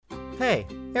Hey,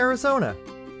 Arizona!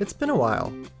 It's been a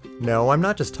while. No, I'm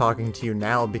not just talking to you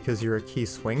now because you're a key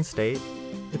swing state.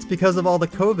 It's because of all the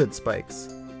COVID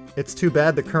spikes. It's too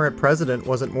bad the current president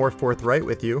wasn't more forthright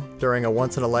with you during a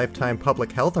once-in-a-lifetime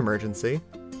public health emergency.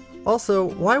 Also,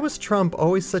 why was Trump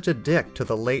always such a dick to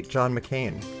the late John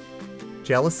McCain?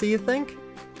 Jealousy, you think?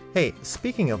 Hey,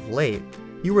 speaking of late,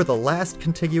 you were the last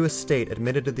contiguous state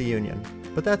admitted to the Union,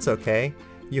 but that's okay.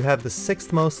 You have the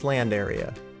 6th most land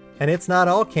area. And it's not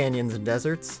all canyons and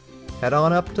deserts. Head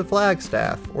on up to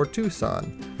Flagstaff or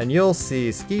Tucson, and you'll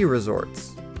see ski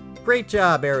resorts. Great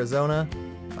job, Arizona.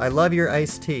 I love your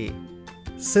iced tea.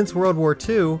 Since World War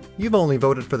II, you've only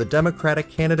voted for the Democratic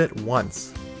candidate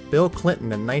once, Bill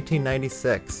Clinton in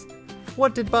 1996.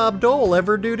 What did Bob Dole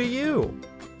ever do to you?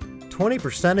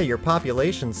 20% of your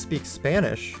population speaks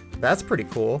Spanish. That's pretty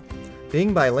cool.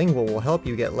 Being bilingual will help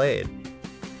you get laid.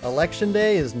 Election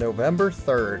day is November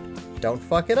 3rd. Don't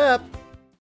fuck it up.